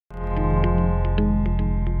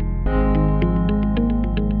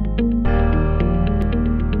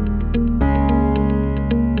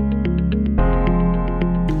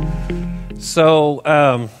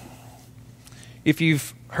So, if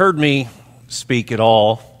you've heard me speak at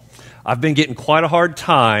all, I've been getting quite a hard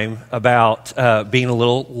time about being a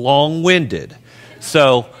little long-winded.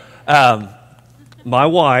 So, my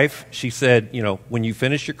wife, she said, when you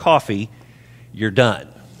finish your coffee, you're done.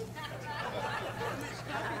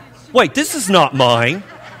 Wait, this is not mine.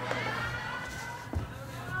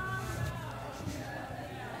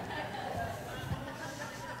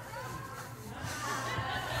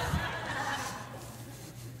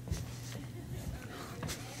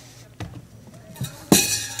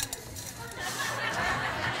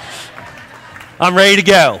 I'm ready to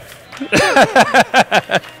go.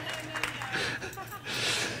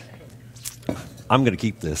 I'm going to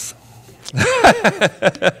keep this.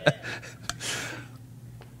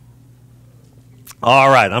 All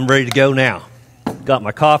right, I'm ready to go now. Got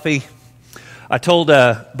my coffee. I told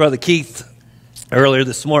Brother Keith earlier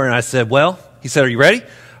this morning, I said, he said, are you ready?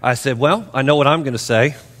 I said, I know what I'm going to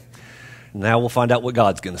say. Now we'll find out what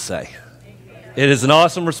God's going to say. It is an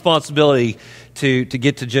awesome responsibility to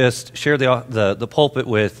get to just share the pulpit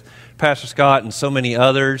with Pastor Scott and so many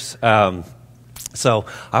others. So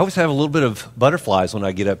I always have a little bit of butterflies when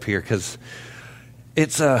I get up here because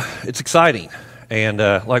it's exciting. And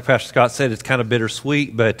like Pastor Scott said, it's kind of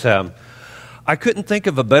bittersweet. But I couldn't think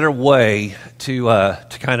of a better way to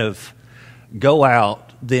kind of go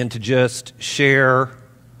out than to just share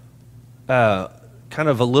kind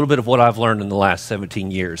of a little bit of what I've learned in the last 17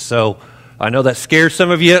 years. So I know that scares some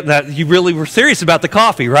of you, that you really were serious about the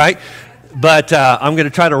coffee, right? But I'm going to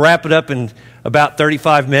try to wrap it up in about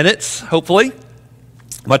 35 minutes, hopefully.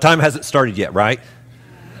 My time hasn't started yet, right?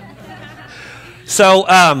 So,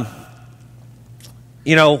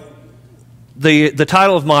 the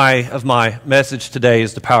title of my message today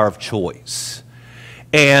is The Power of Choice.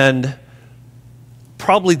 And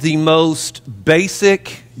probably the most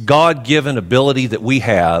basic God-given ability that we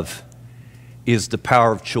have is the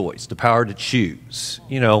power of choice, the power to choose.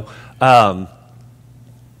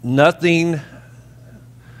 Nothing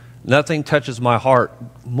touches my heart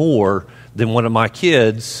more than when my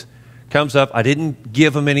kids comes up. I didn't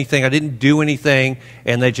give them anything, I didn't do anything,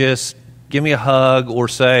 and they just give me a hug or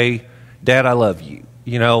say, "Dad, I love you."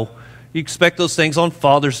 You expect those things on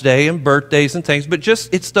Father's Day and birthdays and things, but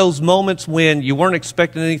it's those moments when you weren't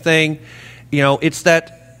expecting anything. It's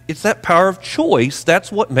that power of choice.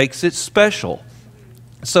 That's what makes it special.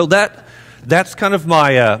 So that's kind of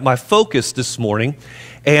my focus this morning.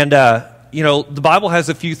 And the Bible has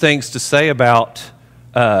a few things to say about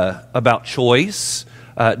choice.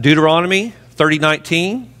 Deuteronomy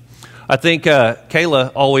 30:19. I think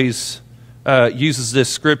Kayla always uses this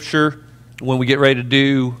scripture when we get ready to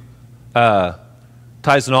do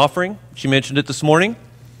tithes and offering. She mentioned it this morning. It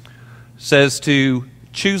says to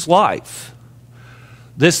choose life.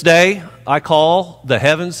 This day I call the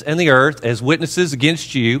heavens and the earth as witnesses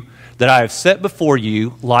against you that I have set before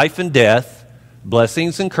you life and death,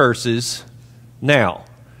 blessings and curses. Now,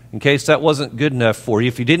 in case that wasn't good enough for you,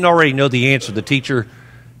 if you didn't already know the answer, the teacher,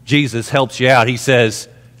 Jesus, helps you out. He says,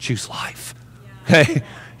 choose life. Okay?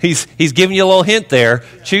 He's giving you a little hint there.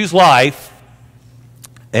 Choose life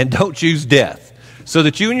and don't choose death so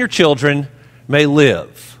that you and your children may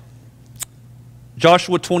live.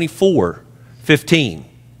 Joshua 24:15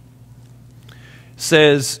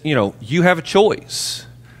 says, you have a choice.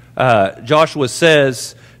 Joshua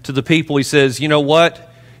says to the people, he says, you know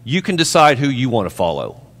what? You can decide who you want to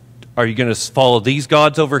follow. Are you going to follow these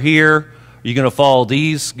gods over here? Are you going to follow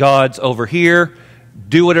these gods over here?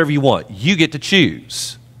 Do whatever you want. You get to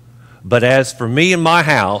choose. But as for me and my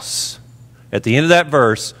house, at the end of that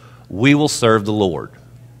verse, we will serve the Lord.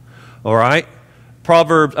 All right?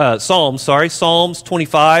 Psalms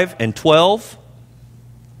 25:12.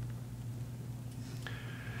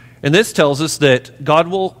 And this tells us that God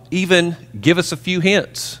will even give us a few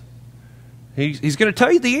hints. He's going to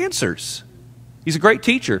tell you the answers. He's a great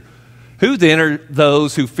teacher. Who then are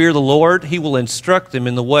those who fear the Lord? He will instruct them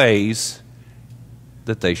in the ways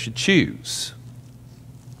that they should choose.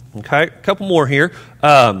 Okay, a couple more here.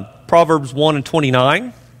 Proverbs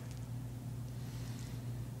 1:29.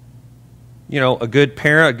 A good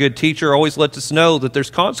parent, a good teacher always lets us know that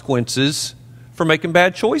there's consequences for making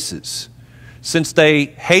bad choices. Since they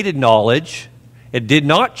hated knowledge and did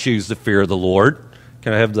not choose the fear of the Lord.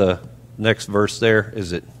 Can I have the next verse there?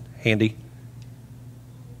 Is it handy?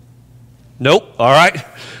 Nope. All right.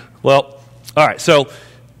 Well, all right. So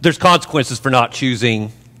there's consequences for not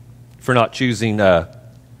choosing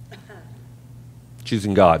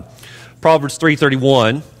God. Proverbs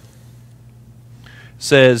 3:31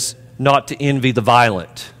 says not to envy the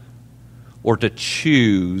violent or to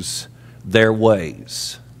choose their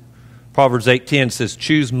ways. Proverbs 8:10 says,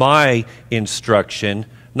 choose my instruction,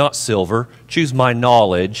 not silver. Choose my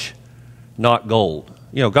knowledge, not gold.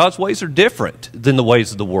 You know, God's ways are different than the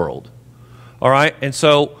ways of the world. All right? And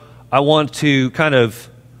so I want to kind of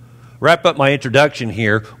wrap up my introduction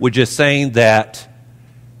here with just saying that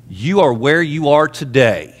you are where you are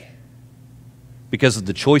today because of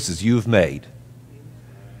the choices you've made.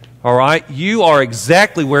 All right? You are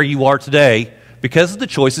exactly where you are today because of the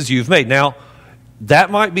choices you've made. Now, that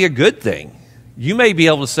might be a good thing. You may be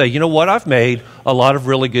able to say, you know what, I've made a lot of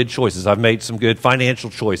really good choices. I've made some good financial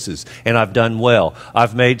choices, and I've done well.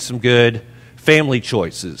 I've made some good family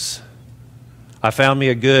choices. I found me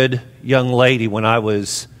a good young lady when I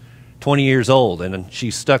was 20 years old, and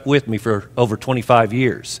she stuck with me for over 25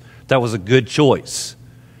 years. That was a good choice.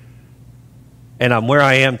 And I'm where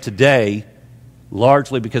I am today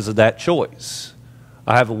largely because of that choice.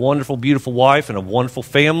 I have a wonderful, beautiful wife and a wonderful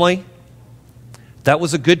family. That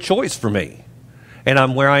was a good choice for me. And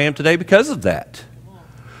I'm where I am today because of that.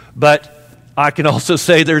 But I can also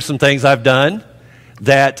say there's some things I've done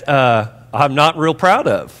that I'm not real proud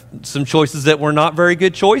of. Some choices that were not very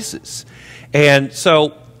good choices. And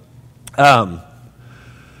so, let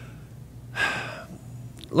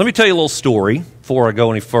me tell you a little story before I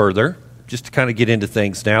go any further, just to kind of get into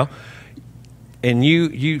things now. And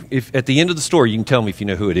if at the end of the story, you can tell me if you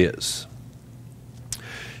know who it is.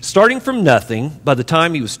 Starting from nothing, by the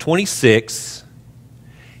time he was 26,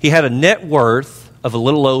 he had a net worth of a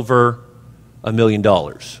little over $1 million.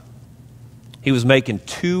 He was making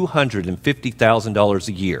 $250,000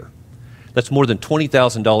 a year. That's more than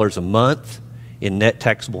 $20,000 a month in net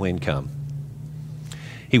taxable income.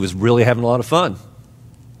 He was really having a lot of fun.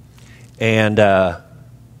 And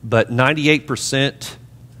but 98%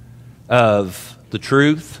 of the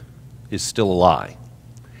truth is still a lie.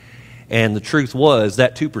 And the truth was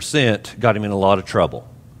that 2% got him in a lot of trouble.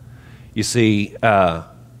 You see,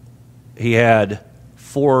 he had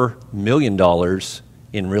 $4 million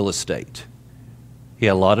in real estate. He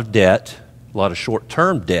had a lot of debt, a lot of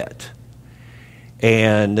short-term debt.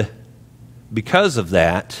 And because of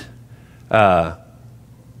that,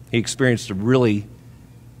 he experienced a really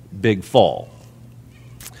big fall.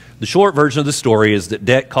 The short version of the story is that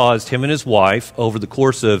debt caused him and his wife, over the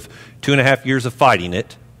course of 2.5 years of fighting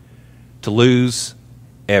it, to lose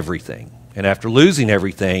everything. And after losing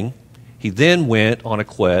everything, he then went on a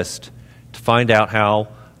quest to find out how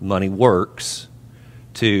money works,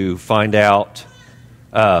 to find out,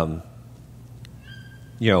 how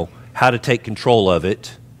to take control of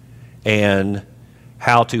it, and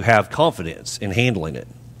how to have confidence in handling it.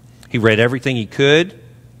 He read everything he could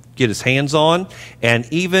get his hands on, and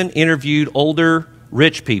even interviewed older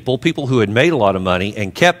rich people, people who had made a lot of money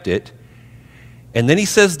and kept it. And then he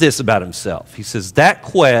says this about himself. He says, that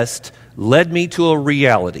quest led me to a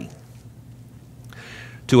reality,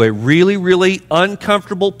 to a really, really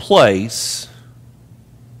uncomfortable place,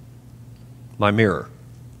 my mirror.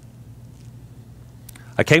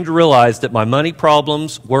 I came to realize that my money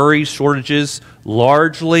problems, worries, shortages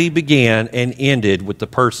largely began and ended with the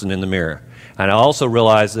person in the mirror. And I also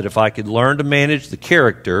realized that if I could learn to manage the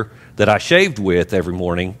character that I shaved with every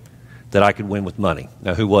morning, that I could win with money.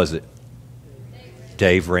 Now, who was it?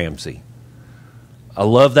 Dave Ramsey. I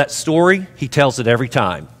love that story. He tells it every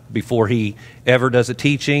time before he ever does a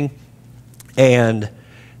teaching. And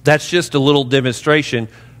that's just a little demonstration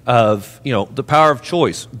of, the power of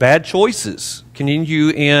choice. Bad choices can end you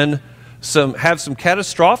in have some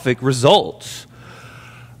catastrophic results.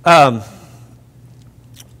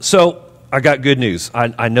 So I got good news.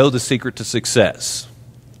 I know the secret to success.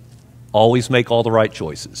 Always make all the right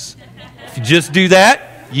choices. If you just do that,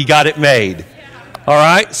 you got it made. All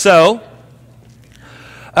right, so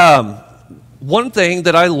one thing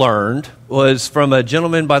that I learned was from a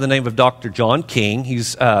gentleman by the name of Dr. John King.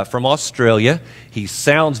 He's from Australia. He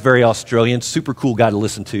sounds very Australian, super cool guy to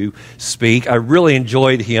listen to speak. I really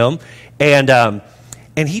enjoyed him. And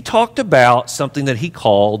he talked about something that he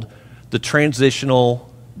called the transitional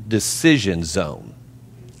decision zone.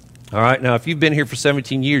 All right, now if you've been here for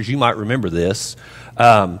 17 years, you might remember this.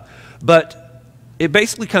 But it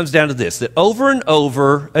basically comes down to this, that over and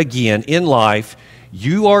over again in life,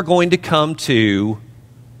 you are going to come to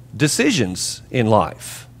decisions in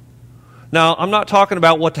life. Now, I'm not talking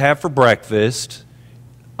about what to have for breakfast.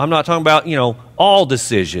 I'm not talking about, all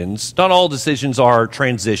decisions. Not all decisions are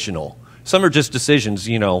transitional. Some are just decisions,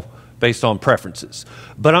 based on preferences.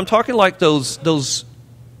 But I'm talking like those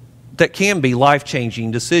that can be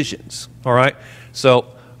life-changing decisions, all right?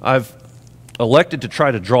 So I've elected to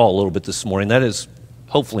try to draw a little bit this morning. That is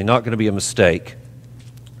hopefully not going to be a mistake.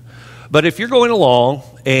 But if you're going along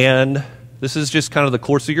and this is just kind of the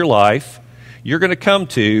course of your life, you're going to come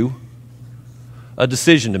to a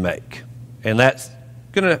decision to make. And that's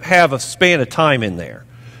going to have a span of time in there.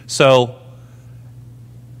 So,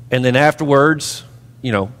 and then afterwards,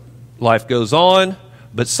 life goes on.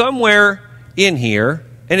 But somewhere in here,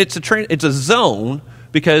 and it's a zone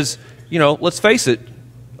because, let's face it,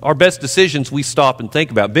 our best decisions we stop and think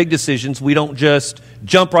about. Big decisions, we don't just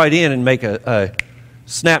jump right in and make a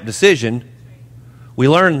snap decision. We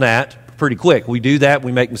learn that pretty quick. We do that,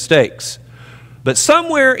 we make mistakes. But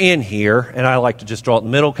somewhere in here, and I like to just draw it in the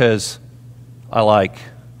middle because I like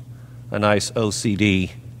a nice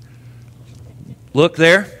OCD look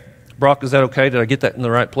there. Brock, is that okay? Did I get that in the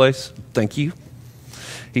right place? Thank you.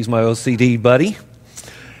 He's my OCD buddy.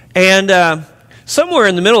 And somewhere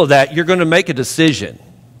in the middle of that, you're going to make a decision.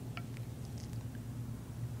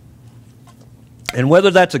 And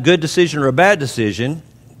whether that's a good decision or a bad decision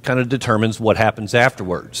kind of determines what happens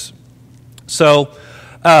afterwards. So,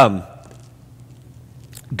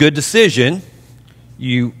 good decision,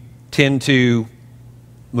 you tend to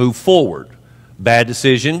move forward. Bad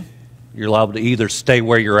decision, you're liable to either stay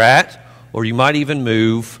where you're at or you might even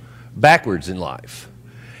move backwards in life.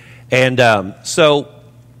 And so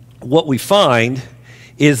what we find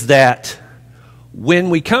is that when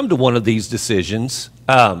we come to one of these decisions,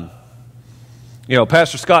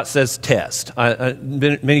 Pastor Scott says test.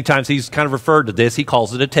 Many times he's kind of referred to this. He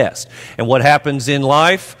calls it a test. And what happens in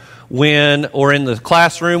life or in the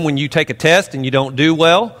classroom when you take a test and you don't do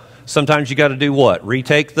well, sometimes you got to do what?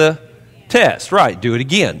 Retake the test. Right, do it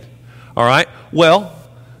again. All right? Well,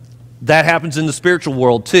 that happens in the spiritual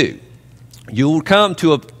world too. You will come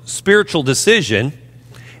to a spiritual decision,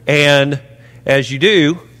 and as you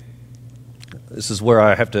do, this is where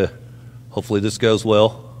I have to, hopefully this goes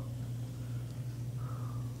well.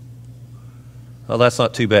 Oh, that's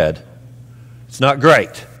not too bad. It's not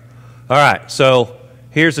great. All right, so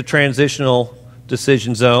here's a transitional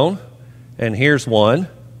decision zone, and here's one,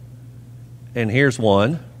 and here's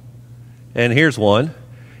one, and here's one,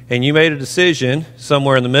 and you made a decision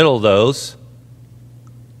somewhere in the middle of those.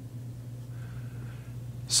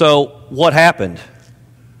 So what happened?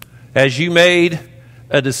 As you made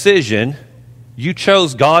a decision, you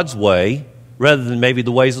chose God's way rather than maybe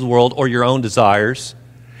the ways of the world or your own desires,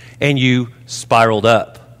 and you spiraled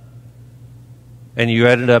up. And you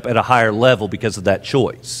ended up at a higher level because of that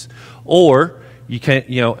choice. Or you can,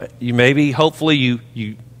 hopefully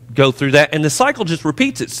you go through that, and the cycle just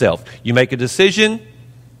repeats itself. You make a decision,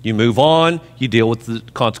 you move on, you deal with the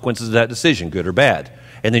consequences of that decision, good or bad.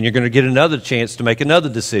 And then you're going to get another chance to make another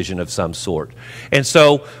decision of some sort. And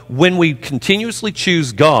so when we continuously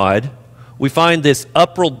choose God, we find this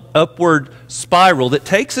upward spiral that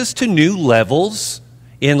takes us to new levels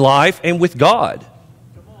in life and with God.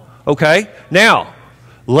 Okay? Now,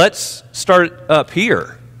 let's start up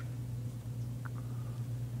here.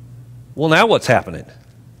 Well, now what's happening?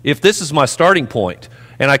 If this is my starting point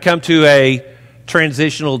and I come to a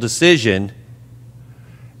transitional decision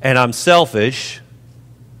and I'm selfish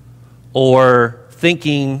or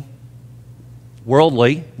thinking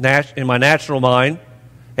worldly in my natural mind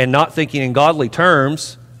and not thinking in godly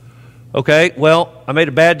terms, okay, well, I made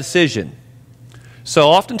a bad decision. So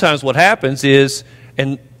oftentimes what happens is,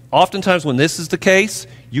 and oftentimes when this is the case,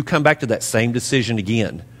 you come back to that same decision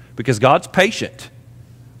again because God's patient.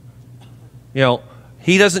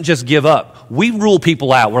 He doesn't just give up. We rule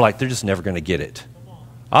people out. We're like, they're just never going to get it.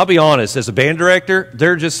 I'll be honest, as a band director,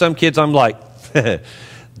 there are just some kids I'm like,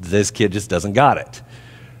 this kid just doesn't got it.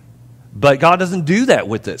 But God doesn't do that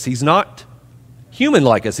with us. He's not human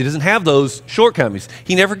like us. He doesn't have those shortcomings.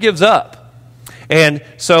 He never gives up. And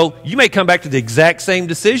so you may come back to the exact same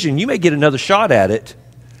decision. You may get another shot at it.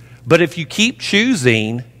 But if you keep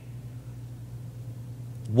choosing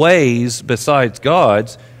ways besides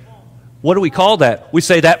God's, what do we call that? We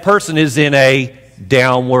say that person is in a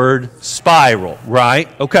downward spiral, right?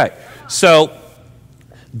 Okay. So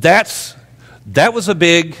that was a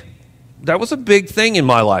big thing in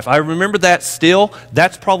my life. I remember that still.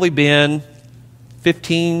 That's probably been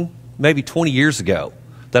 15, maybe 20 years ago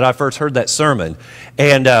that I first heard that sermon.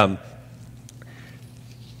 And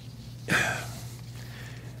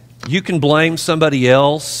you can blame somebody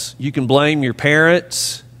else. You can blame your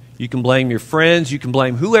parents. You can blame your friends. You can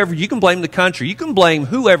blame whoever. You can blame the country. You can blame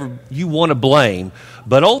whoever you want to blame.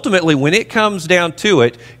 But ultimately, when it comes down to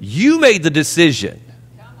it, you made the decision.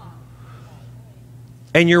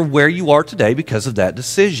 And you're where you are today because of that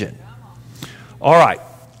decision. All right.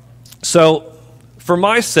 So for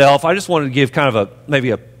myself, I just wanted to give kind of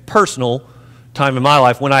maybe a personal time in my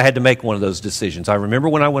life when I had to make one of those decisions. I remember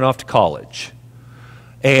when I went off to college.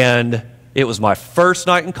 And it was my first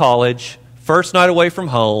night in college, first night away from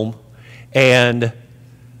home, and an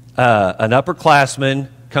upperclassman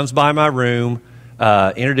comes by my room,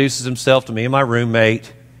 introduces himself to me and my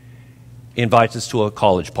roommate, invites us to a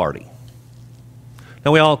college party.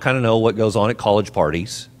 Now, we all kind of know what goes on at college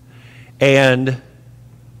parties. And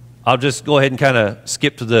I'll just go ahead and kind of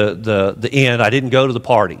skip to the end. I didn't go to the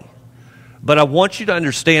party. But I want you to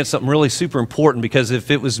understand something really super important, because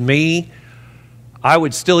if it was me, I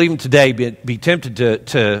would still, even today, be tempted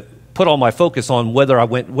to put all my focus on whether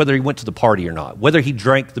he went to the party or not, whether he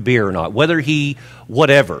drank the beer or not, whether he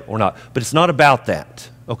whatever or not. But it's not about that,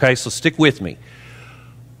 okay? So stick with me.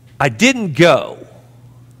 I didn't go,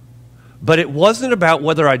 but it wasn't about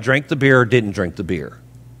whether I drank the beer or didn't drink the beer.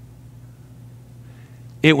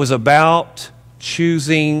 It was about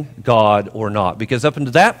choosing God or not, because up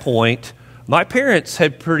until that point, my parents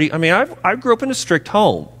had I grew up in a strict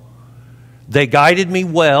home. They guided me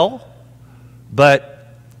well, but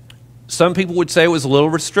some people would say it was a little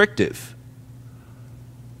restrictive.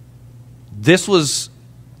 This was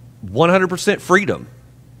 100% freedom.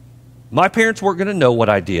 My parents weren't going to know what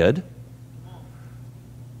I did.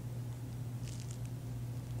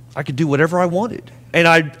 I could do whatever I wanted. And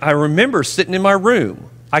I remember sitting in my room.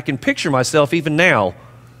 I can picture myself even now.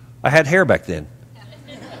 I had hair back then.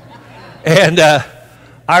 And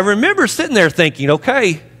I remember sitting there thinking,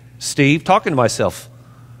 okay, Steve, talking to myself,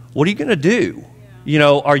 what are you going to do? You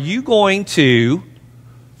know, are you going to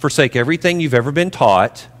forsake everything you've ever been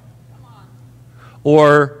taught?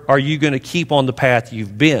 Or are you going to keep on the path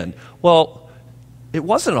you've been? Well, it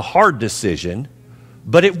wasn't a hard decision,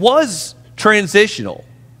 but it was transitional.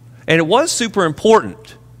 And it was super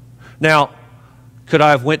important. Now, could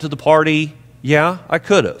I have went to the party? Yeah, I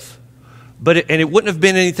could have. But it wouldn't have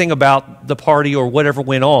been anything about the party or whatever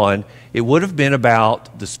went on. It would have been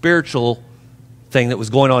about the spiritual thing that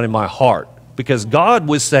was going on in my heart. Because God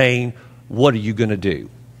was saying, what are you going to do?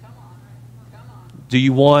 Do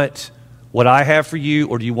you want what I have for you,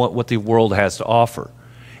 or do you want what the world has to offer?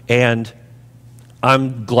 And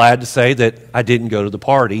I'm glad to say that I didn't go to the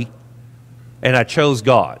party, and I chose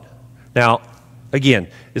God. Now, again,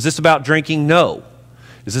 is this about drinking? No.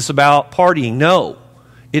 Is this about partying? No.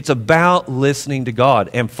 It's about listening to God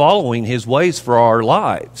and following His ways for our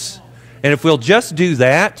lives. And if we'll just do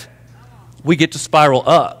that, we get to spiral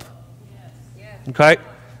up. Okay?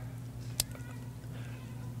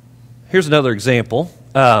 Here's another example.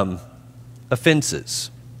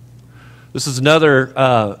 Offenses. This is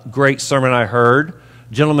another great sermon I heard.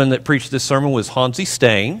 The gentleman that preached this sermon was Hansi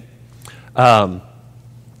Stain. And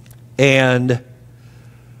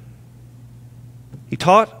he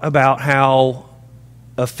taught about how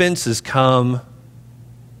offenses come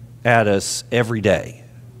at us every day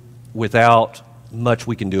without much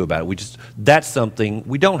we can do about it. That's something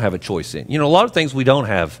we don't have a choice in. You know, a lot of things we don't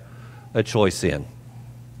have a choice in.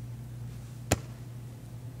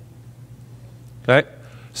 Okay?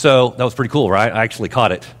 So that was pretty cool, right? I actually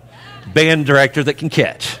caught it. Band director that can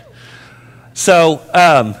catch. So,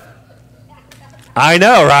 I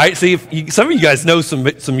know, right? See, some of you guys know some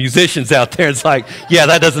musicians out there. It's like, yeah,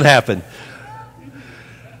 that doesn't happen.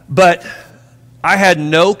 But I had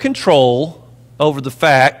no control over the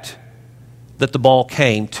fact that the ball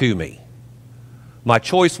came to me. My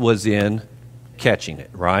choice was in catching it,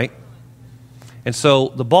 right? And so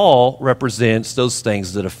the ball represents those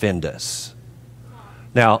things that offend us.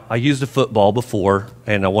 Now, I used a football before,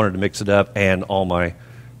 and I wanted to mix it up, and all my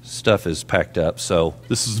stuff is packed up, so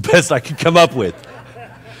this is the best I could come up with.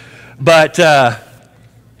 But,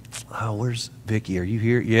 where's Vicky? Are you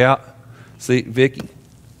here? Yeah. See, Vicky?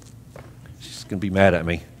 She's going to be mad at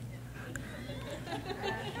me.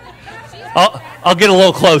 I'll get a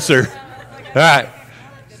little closer. All right.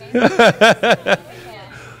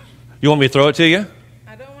 You want me to throw it to you?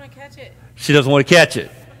 I don't want to catch it. She doesn't want to catch it.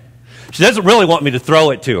 She doesn't really want me to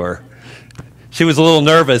throw it to her. She was a little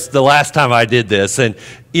nervous the last time I did this. And,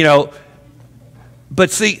 you know, but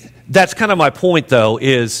see, that's kind of my point, though,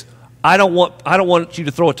 is I don't want you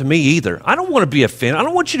to throw it to me either. I don't want to be offended. I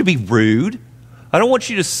don't want you to be rude. I don't want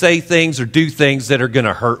you to say things or do things that are going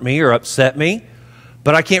to hurt me or upset me.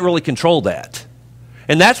 But I can't really control that.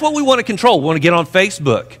 And that's what we want to control. We want to get on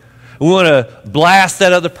Facebook. We want to blast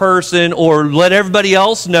that other person or let everybody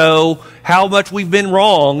else know how much we've been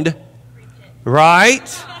wronged.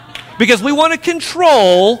 Right? Because we want to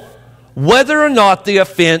control whether or not the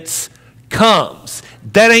offense comes.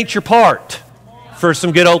 That ain't your part. For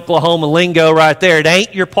some good Oklahoma lingo right there, it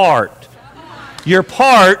ain't your part. Your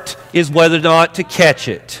part is whether or not to catch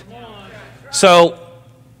it. So,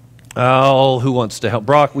 who wants to help?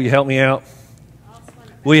 Brock, will you help me out?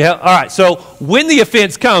 All right, so when the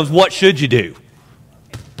offense comes, what should you do?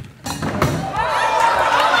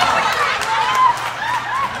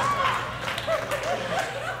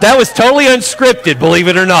 That was totally unscripted, believe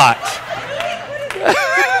it or not.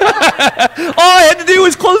 All I had to do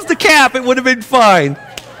was close the cap. It would have been fine.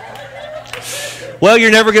 Well,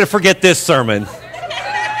 you're never going to forget this sermon.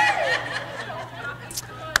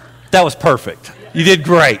 That was perfect. You did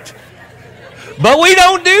great. But we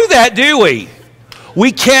don't do that, do we?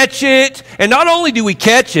 We catch it, and not only do we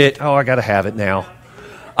catch it, I got to have it now.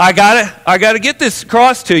 I got to get this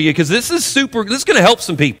across to you because this is going to help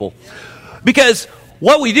some people. Because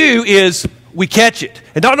what we do is we catch it.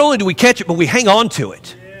 And not only do we catch it, but we hang on to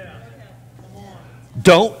it.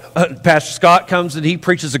 Don't, Pastor Scott comes and he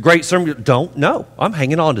preaches a great sermon. No, I'm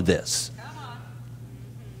hanging on to this.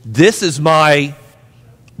 This is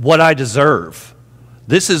what I deserve.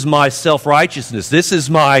 This is my self-righteousness. This is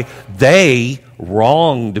they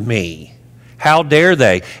wronged me. How dare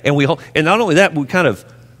they? And not only that, we kind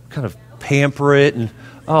of pamper it and,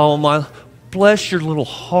 oh my, bless your little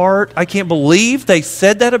heart. I can't believe they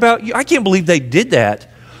said that about you. I can't believe they did that.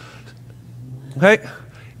 Okay?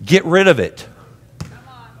 Get rid of it.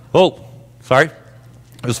 Oh, sorry.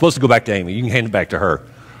 It was supposed to go back to Amy. You can hand it back to her.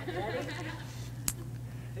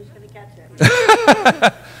 Who's going to catch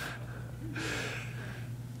it?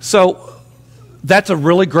 So that's a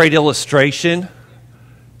really great illustration.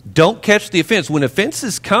 Don't catch the offense. When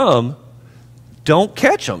offenses come, don't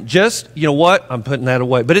catch them. Just, you know what? I'm putting that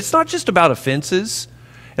away. But it's not just about offenses.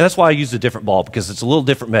 And that's why I used a different ball, because it's a little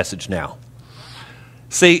different message now.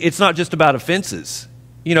 See, it's not just about offenses.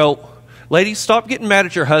 You know, ladies, stop getting mad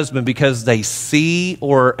at your husband because they see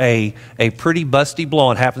or a pretty busty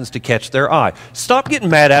blonde happens to catch their eye. Stop getting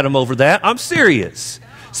mad at them over that. I'm serious.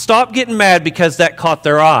 Stop getting mad because that caught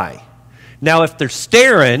their eye. Now, if they're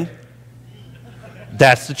staring,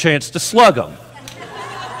 that's the chance to slug them.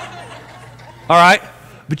 All right?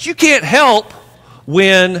 But you can't help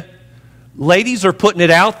when ladies are putting it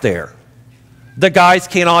out there. The guys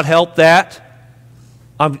cannot help that.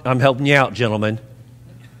 I'm helping you out, gentlemen.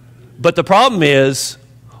 But the problem is,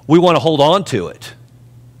 we want to hold on to it.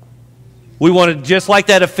 We want to, just like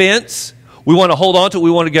that offense, we want to hold on to it.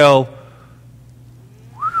 We want to go,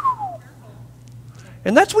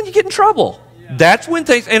 and that's when you get in trouble. That's when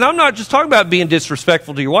things, and I'm not just talking about being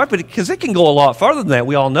disrespectful to your wife, but because it can go a lot farther than that.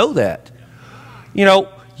 We all know that. You know,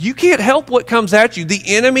 you can't help what comes at you. The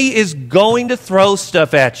enemy is going to throw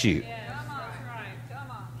stuff at you.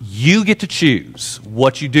 You get to choose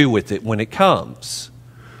what you do with it when it comes.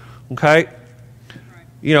 Okay?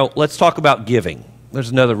 You know, let's talk about giving. There's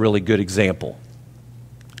another really good example.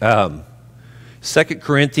 2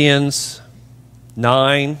 Corinthians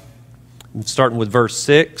 9, starting with verse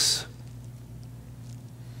 6.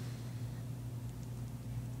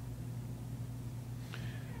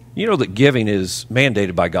 You know that giving is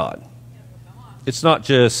mandated by God. It's not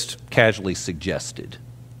just casually suggested.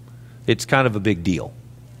 It's kind of a big deal.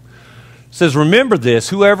 It says, remember this,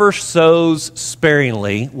 whoever sows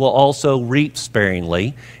sparingly will also reap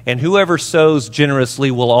sparingly, and whoever sows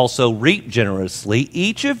generously will also reap generously.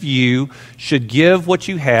 Each of you should give what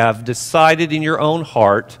you have decided in your own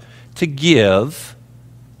heart to give.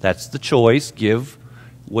 That's the choice. Give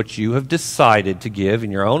what you have decided to give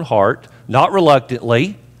in your own heart, not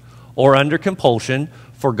reluctantly or under compulsion,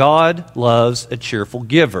 for God loves a cheerful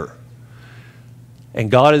giver. And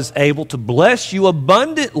God is able to bless you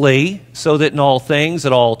abundantly, so that in all things,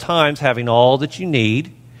 at all times, having all that you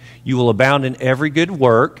need, you will abound in every good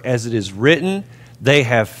work. As it is written, they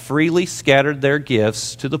have freely scattered their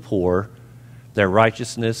gifts to the poor. Their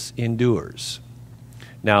righteousness endures.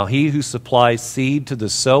 Now he who supplies seed to the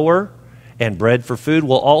sower and bread for food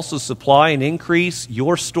will also supply and increase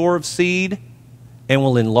your store of seed, and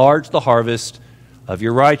will enlarge the harvest of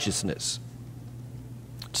your righteousness.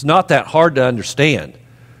 It's not that hard to understand.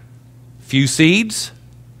 Few seeds,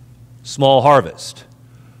 small harvest.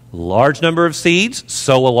 Large number of seeds,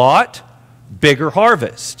 sow a lot, bigger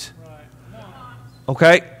harvest.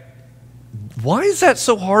 Okay? Why is that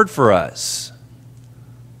so hard for us?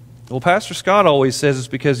 Well, Pastor Scott always says it's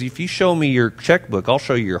because if you show me your checkbook, I'll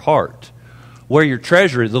show you your heart. Where your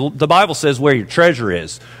treasure is. The Bible says where your treasure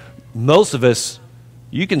is. Most of us,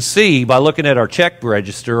 you can see by looking at our check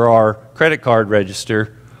register, our credit card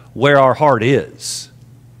register, where our heart is.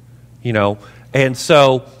 You know, and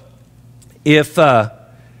so if the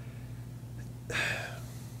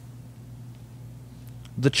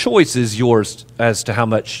choice is yours as to how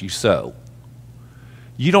much you sow.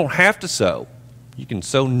 You don't have to sow. You can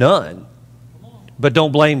sow none. But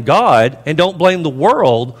don't blame God and don't blame the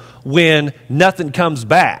world when nothing comes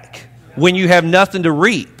back, when you have nothing to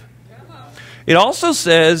reap. It also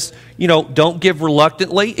says, you know, don't give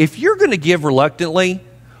reluctantly. If you're going to give reluctantly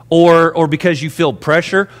or because you feel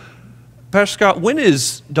pressure, Pastor Scott, when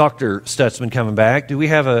is Dr. Stutzman coming back? Do we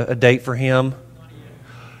have a date for him?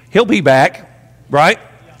 He'll be back, right?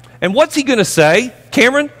 And what's he going to say?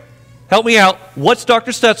 Cameron, help me out. What's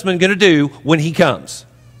Dr. Stutzman going to do when he comes?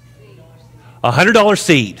 $100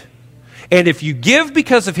 seed. And if you give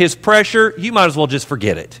because of his pressure, you might as well just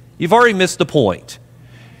forget it. You've already missed the point.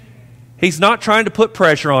 He's not trying to put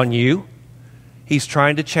pressure on you. He's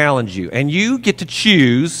trying to challenge you. And you get to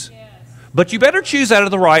choose, but you better choose out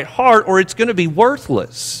of the right heart or it's going to be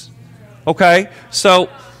worthless. Okay? So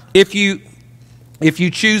if you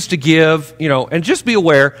choose to give, and just be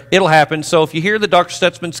aware, it'll happen. So if you hear that Dr.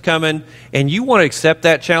 Stutzman's coming and you want to accept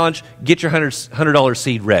that challenge, get your $100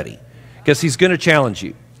 seed ready because he's going to challenge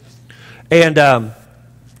you. And,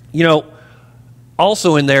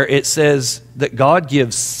 also in there it says that God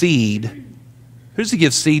gives seed. Who does he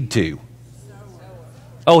give seed to?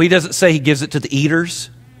 Oh, he doesn't say he gives it to the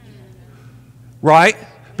eaters? Right?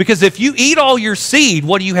 Because if you eat all your seed,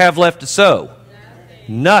 what do you have left to sow?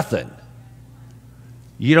 Nothing.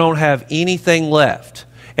 You don't have anything left.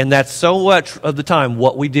 And that's so much of the time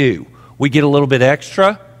what we do. We get a little bit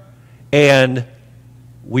extra and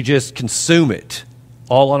we just consume it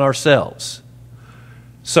all on ourselves.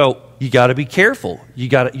 So you got to be careful. You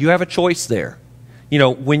have a choice there.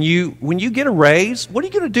 When you get a raise, what are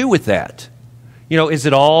you going to do with that? Is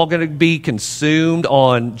it all going to be consumed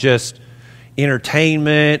on just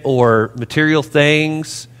entertainment or material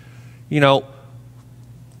things? There's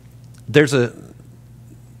a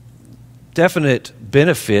definite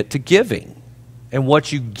benefit to giving. And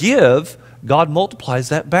what you give, God multiplies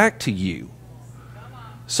that back to you.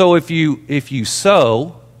 So if you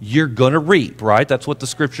sow, you're going to reap, right? That's what the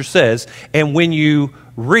scripture says. And when you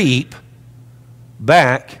reap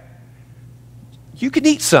back, you can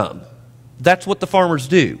eat some. That's what the farmers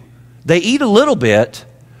do. They eat a little bit,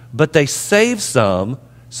 but they save some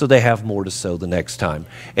so they have more to sow the next time.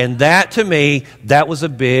 And that, to me, that was a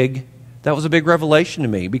big revelation to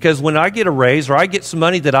me. Because when I get a raise or I get some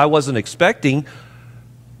money that I wasn't expecting,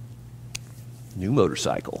 new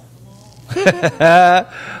motorcycle.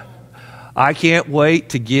 I can't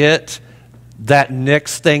wait to get that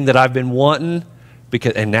next thing that I've been wanting,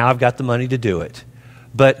 and now I've got the money to do it.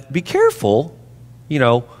 But be careful,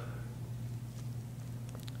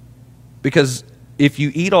 because if you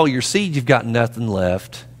eat all your seed, you've got nothing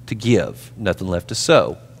left to give, nothing left to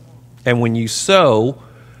sow. And when you sow,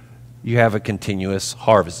 you have a continuous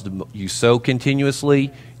harvest. You sow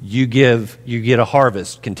continuously, you get a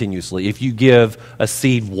harvest continuously. If you give a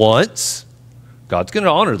seed once, God's going to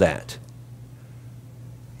honor that.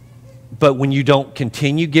 But when you don't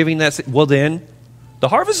continue giving that seed, well then, the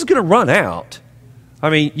harvest is going to run out.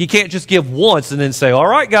 I mean, you can't just give once and then say, all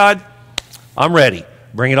right, God, I'm ready.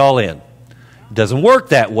 Bring it all in. It doesn't work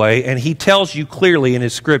that way, and he tells you clearly in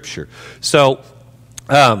his scripture. So,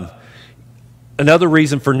 another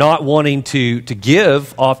reason for not wanting to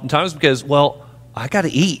give oftentimes because, well, I got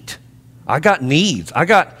to eat. I got needs.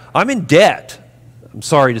 I'm in debt, I'm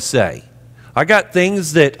sorry to say. I got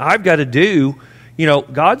things that I've got to do.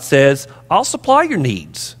 God says, I'll supply your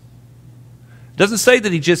needs. It doesn't say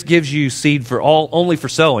that he just gives you seed only for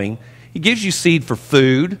sowing. He gives you seed for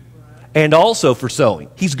food and also for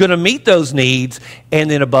sowing. He's going to meet those needs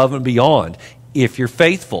and then above and beyond if you're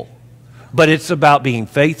faithful. But it's about being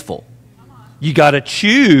faithful. You got to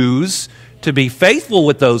choose to be faithful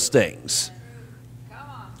with those things.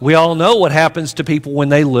 We all know what happens to people when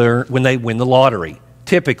they win the lottery.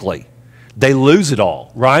 Typically, they lose it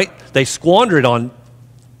all, right? They squander it on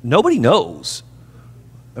nobody knows.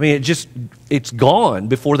 I mean, it's gone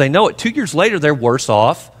before they know it. 2 years later, they're worse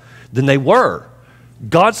off than they were.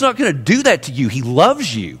 God's not going to do that to you. He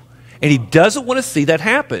loves you, and he doesn't want to see that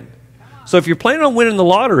happen. So if you're planning on winning the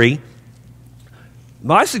lottery,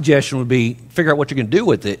 my suggestion would be figure out what you're going to do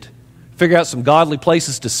with it. Figure out some godly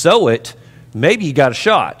places to sow it. Maybe you got a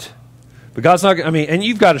shot. But God's not going to, and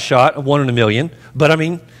you've got a shot of 1 in a million, but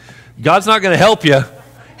God's not going to help you.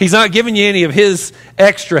 He's not giving you any of his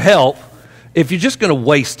extra help if you're just going to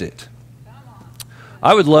waste it.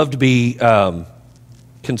 I would love to be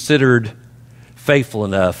considered faithful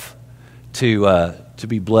enough to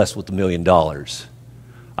be blessed with $1 million.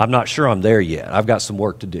 I'm not sure I'm there yet. I've got some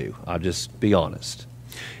work to do. I'll just be honest.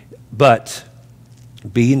 But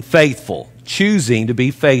being faithful, choosing to be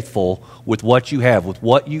faithful with what you have, with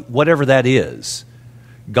whatever that is,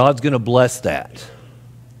 God's going to bless that.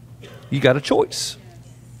 You got a choice.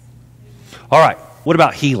 All right, what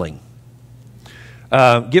about healing?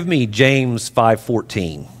 Give me James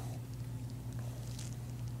 5:14.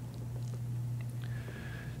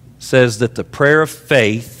 Says that the prayer of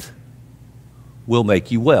faith will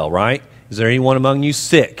make you well, right? Is there anyone among you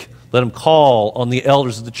sick? Let them call on the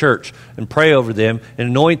elders of the church and pray over them and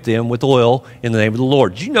anoint them with oil in the name of the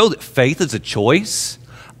Lord. Do you know that faith is a choice?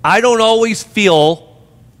 I don't always feel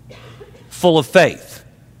full of faith.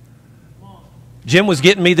 Jim was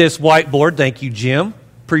getting me this whiteboard. Thank you, Jim.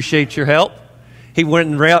 Appreciate your help. He went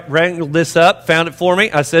and wrangled this up, found it for me.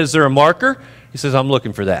 I said, is there a marker? He says, I'm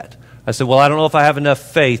looking for that. I said, well, I don't know if I have enough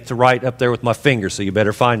faith to write up there with my finger, so you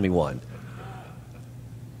better find me one.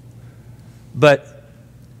 But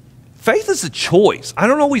faith is a choice. I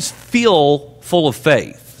don't always feel full of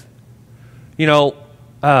faith. You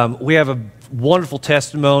know, we have a wonderful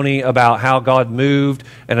testimony about how God moved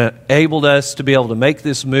and enabled us to be able to make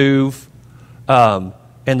this move, and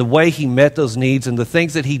the way he met those needs and the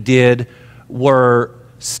things that he did were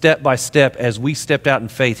step by step. As we stepped out in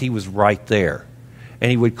faith, he was right there. And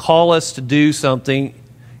he would call us to do something.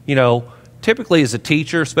 You know, typically as a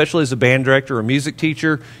teacher, especially as a band director or a music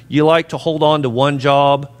teacher, you like to hold on to one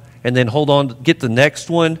job and then hold on to get the next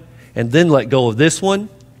one and then let go of this one.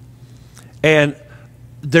 And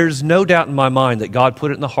there's no doubt in my mind that God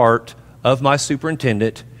put it in the heart of my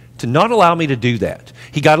superintendent to not allow me to do that.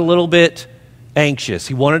 He got a little bit anxious.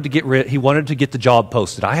 He wanted to get the job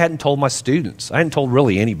posted. I hadn't told my students. I hadn't told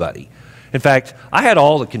really anybody. In fact, I had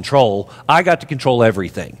all the control. I got to control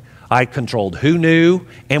everything. I controlled who knew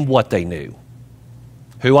and what they knew.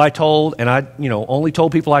 Who I told, and I, only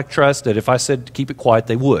told people I trust that if I said to keep it quiet,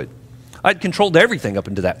 they would. I'd controlled everything up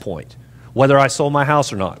until that point. Whether I sold my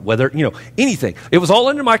house or not, whether, anything. It was all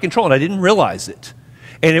under my control, and I didn't realize it.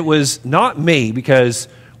 And it was not me, because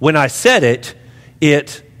when I said it,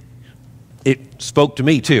 it spoke to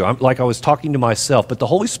me too. Like I was talking to myself, but the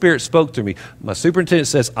Holy Spirit spoke through me. My superintendent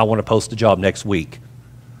says, I want to post a job next week.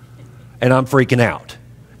 And I'm freaking out.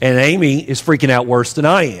 And Amy is freaking out worse than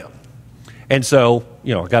I am. And so,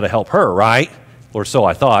 I got to help her, right? Or so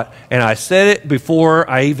I thought. And I said it before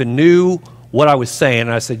I even knew what I was saying.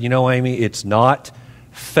 And I said, Amy, it's not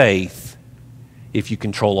faith if you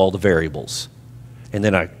control all the variables. And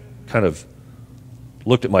then I kind of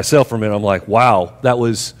looked at myself for a minute. I'm like, wow, that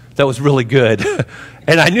was really good.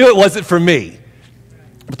 And I knew it wasn't for me.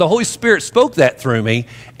 But the Holy Spirit spoke that through me,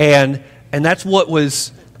 and that's what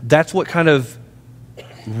kind of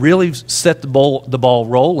really set the ball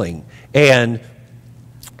rolling, and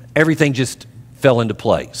everything just fell into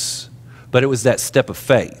place. But it was that step of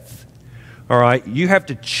faith. All right? You have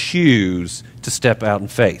to choose to step out in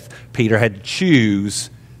faith. Peter had to choose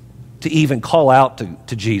to even call out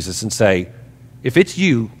to Jesus and say, if it's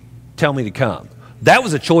you, tell me to come. That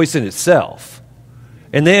was a choice in itself.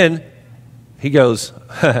 And then he goes,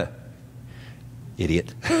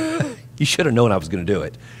 idiot. You should have known I was going to do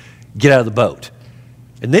it. Get out of the boat.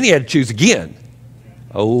 And then he had to choose again.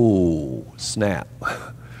 Oh, snap.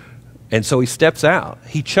 And so he steps out.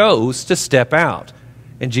 He chose to step out.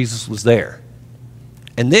 And Jesus was there.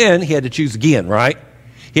 And then he had to choose again, right?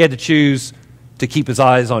 He had to choose to keep his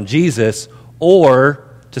eyes on Jesus or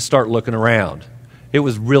to start looking around. It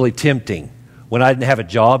was really tempting when I didn't have a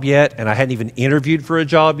job yet and I hadn't even interviewed for a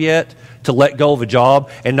job yet to let go of a job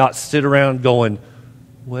and not sit around going,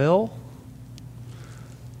 well,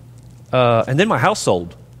 and then my house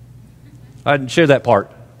sold. I didn't share that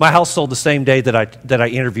part. My house sold the same day that I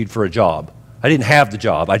interviewed for a job. I didn't have the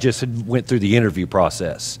job. I just went through the interview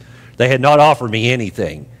process. They had not offered me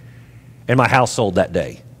anything, and my house sold that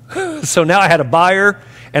day. So now I had a buyer,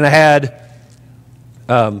 and I had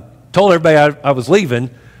told everybody I was leaving,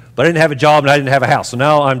 but I didn't have a job and I didn't have a house. So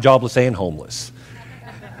now I'm jobless and homeless.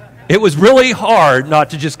 It was really hard not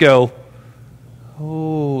to just go,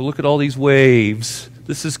 oh, look at all these waves.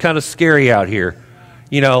 This is kind of scary out here,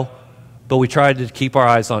 But we tried to keep our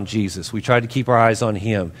eyes on Jesus. We tried to keep our eyes on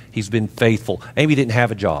him. He's been faithful. Amy didn't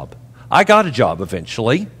have a job. I got a job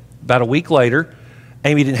eventually. About a week later,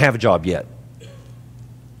 Amy didn't have a job yet.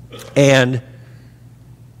 And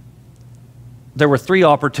there were 3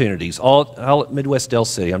 opportunities, all at Midwest Del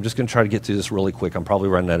City. I'm just going to try to get through this really quick. I'm probably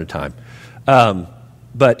running out of time.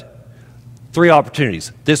 But 3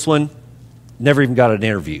 opportunities. This one, never even got an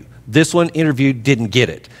interview. This one interviewed, didn't get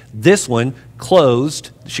it. This one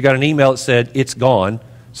closed. She got an email that said, it's gone.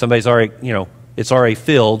 Somebody's already, it's already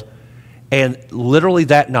filled. And literally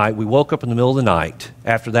that night, we woke up in the middle of the night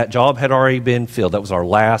after that job had already been filled. That was our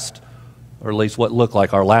last, or at least what looked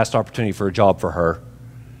like our last opportunity for a job for her.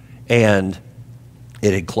 And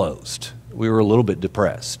it had closed. We were a little bit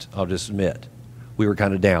depressed, I'll just admit. We were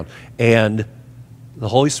kind of down. And the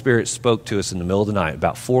Holy Spirit spoke to us in the middle of the night,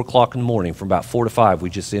 about 4 o'clock in the morning. From about 4 to 5, we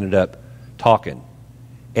just ended up talking.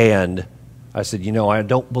 And I said, I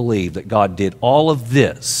don't believe that God did all of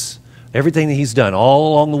this, everything that he's done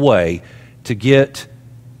all along the way to get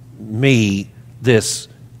me this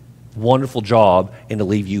wonderful job and to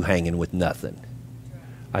leave you hanging with nothing.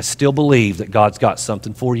 I still believe that God's got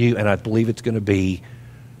something for you, and I believe it's going to be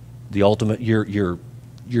the ultimate, your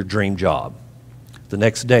dream job. The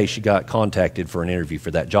next day, she got contacted for an interview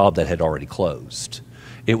for that job that had already closed.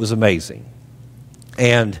 It was amazing.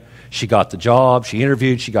 And she got the job. She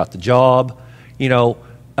interviewed. She got the job.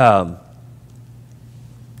 And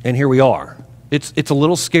here we are. It's a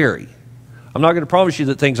little scary. I'm not going to promise you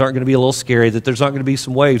that things aren't going to be a little scary, that there's not going to be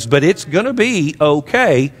some waves, but it's going to be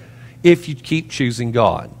okay if you keep choosing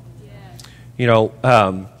God.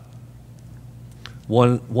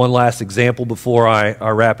 One last example before I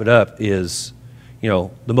wrap it up is, the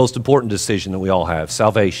most important decision that we all have,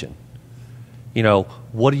 salvation.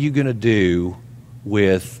 What are you going to do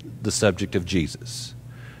with the subject of Jesus?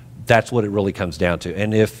 That's what it really comes down to.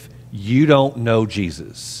 And if you don't know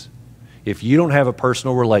Jesus, if you don't have a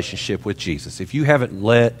personal relationship with Jesus, if you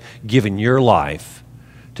haven't given your life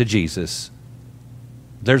to Jesus,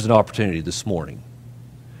 there's an opportunity this morning.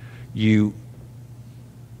 The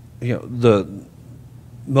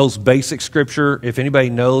most basic scripture, if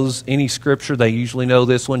anybody knows any scripture, they usually know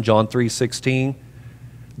this one, John 3:16,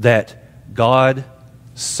 that God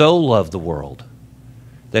so loved the world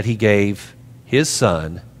that he gave his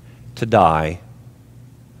son to die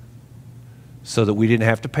so that we didn't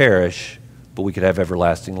have to perish, but we could have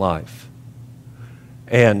everlasting life.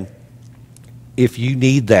 And if you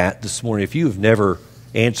need that this morning, if you have never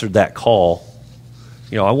answered that call,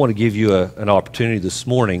 I want to give you an opportunity this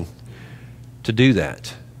morning to do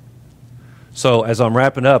that. So as I'm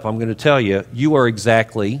wrapping up, I'm going to tell you, you are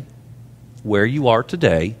exactly where you are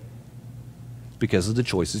today because of the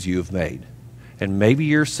choices you have made. And maybe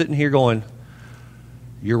you're sitting here going,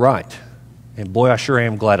 you're right. And boy, I sure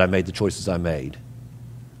am glad I made the choices I made.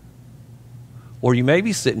 Or you may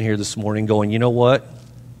be sitting here this morning going, you know what?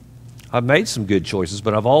 I've made some good choices,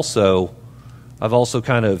 but I've also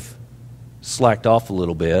kind of slacked off a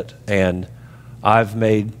little bit, and I've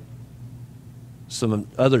made some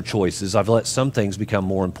other choices. I've let some things become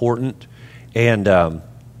more important, and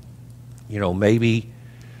maybe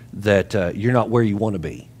that you're not where you want to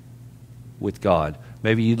be with God.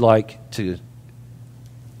 Maybe you'd like to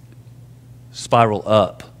spiral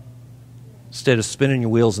up instead of spinning your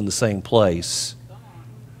wheels in the same place.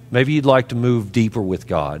 Maybe you'd like to move deeper with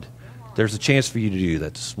God. There's a chance for you to do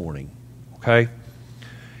that this morning, okay?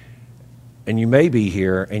 And you may be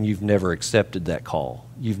here and you've never accepted that call.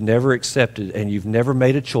 You've never accepted and you've never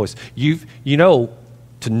made a choice.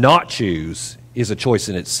 To not choose is a choice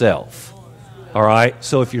in itself. All right?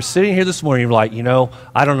 So if you're sitting here this morning, you're like,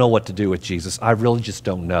 I don't know what to do with Jesus. I really just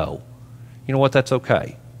don't know. You know what? That's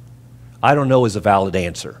okay. I don't know is a valid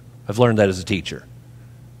answer. I've learned that as a teacher.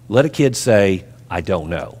 Let a kid say, I don't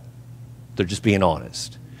know. They're just being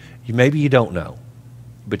honest. Maybe you don't know,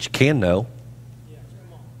 but you can know.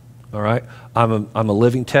 All right? I'm a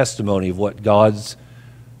living testimony of what God's,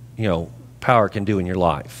 power can do in your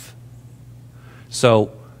life.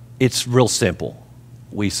 So it's real simple.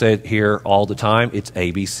 We say it here all the time. It's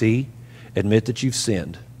ABC. Admit that you've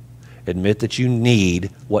sinned. Admit that you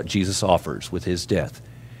need what Jesus offers with his death.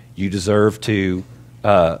 You deserve to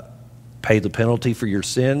pay the penalty for your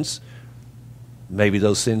sins. Maybe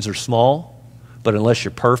those sins are small, but unless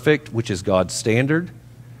you're perfect, which is God's standard,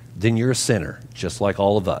 then you're a sinner, just like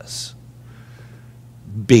all of us.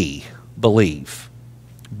 Believe.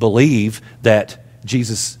 Believe that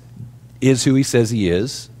Jesus is who he says he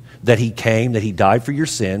is, that he came, that he died for your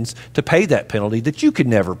sins to pay that penalty that you could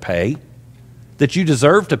never pay, that you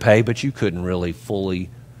deserve to pay, but you couldn't really fully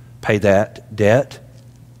pay that debt.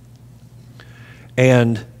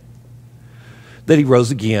 And that he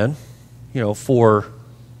rose again, for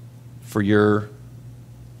your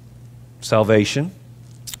salvation.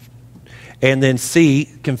 And then C,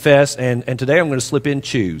 confess, and today I'm going to slip in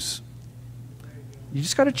choose. You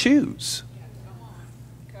just got to choose.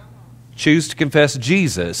 Choose to confess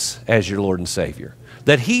Jesus as your Lord and Savior.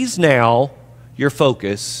 That he's now your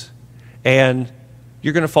focus, and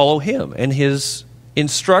you're going to follow him and his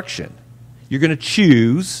instruction. You're going to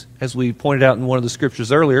choose, as we pointed out in one of the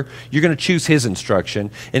scriptures earlier, you're going to choose his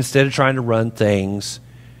instruction instead of trying to run things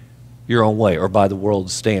your own way or by the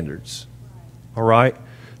world's standards. All right?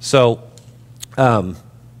 So, why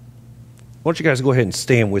don't you guys go ahead and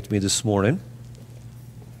stand with me this morning?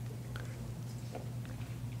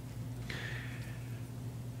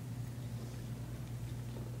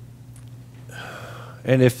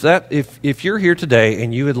 And if you're here today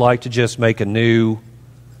and you would like to just make a new,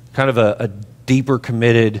 kind of a deeper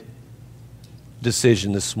committed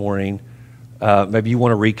decision this morning, maybe you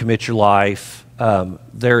want to recommit your life,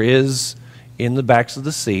 there is, in the backs of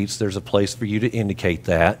the seats, there's a place for you to indicate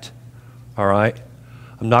that. all right?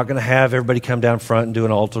 I'm not going to have everybody come down front and do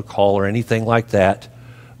an altar call or anything like that.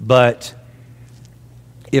 But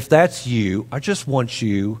if that's you, I just want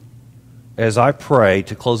you, as I pray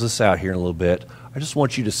to close this out here in a little bit, I just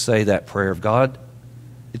want you to say that prayer of God.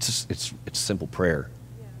 It's a simple prayer.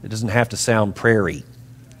 It doesn't have to sound prayer-y,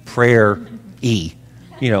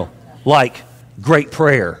 like great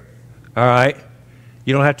prayer, all right?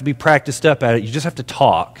 You don't have to be practiced up at it. You just have to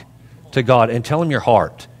talk to God and tell him your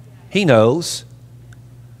heart. He knows,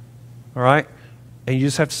 all right? And you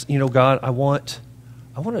just have to, God, I want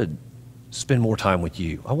to spend more time with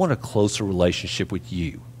you. I want a closer relationship with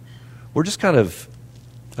you. We're just kind of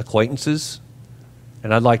acquaintances,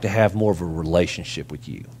 and I'd like to have more of a relationship with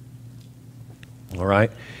you. All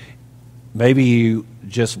right? Maybe you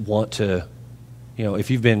just want to, if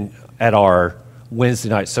you've been at our Wednesday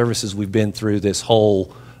night services, we've been through this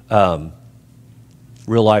whole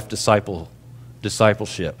real-life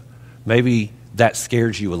discipleship. Maybe that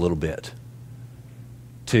scares you a little bit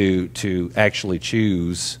to actually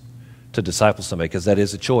choose to disciple somebody, because that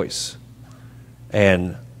is a choice.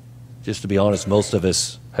 And just to be honest, most of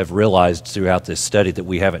us have realized throughout this study that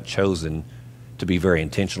we haven't chosen to be very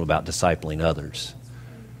intentional about discipling others.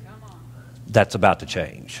 That's about to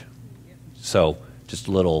change. So just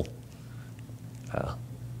a little,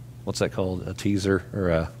 what's that called? A teaser or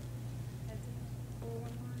a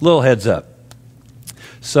little heads up.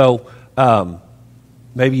 So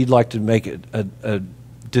maybe you'd like to make a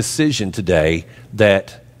decision today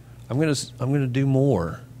that I'm going to do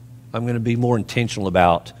more. I'm going to be more intentional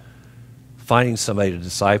about finding somebody to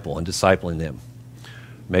disciple and discipling them.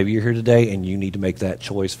 Maybe you're here today and you need to make that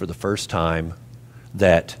choice for the first time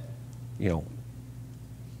that,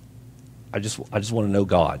 I just want to know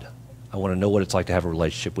God. I want to know what it's like to have a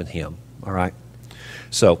relationship with him. All right?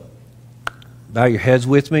 So, bow your heads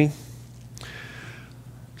with me.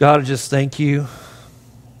 God, I just thank you.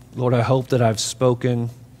 Lord, I hope that I've spoken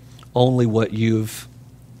only what you've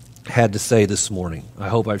had to say this morning. I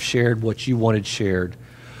hope I've shared what you wanted shared.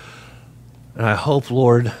 And I hope,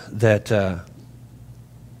 Lord, that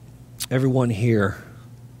everyone here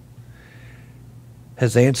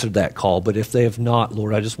has answered that call. But if they have not,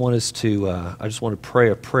 Lord, I just want to pray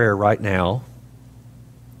a prayer right now.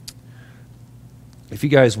 If you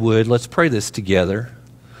guys would, let's pray this together.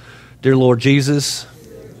 Dear Lord Jesus,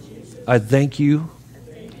 I thank you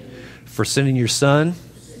for sending your Son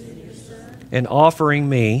and offering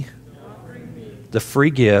me the free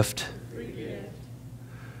gift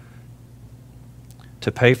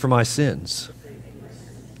to pay for my sins.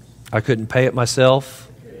 I couldn't pay it myself.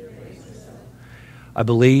 I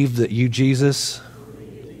believe that you, Jesus,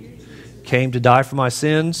 came to die for my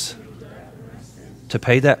sins, to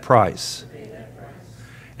pay that price.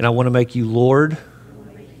 And I want to make you Lord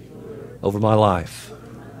over my life.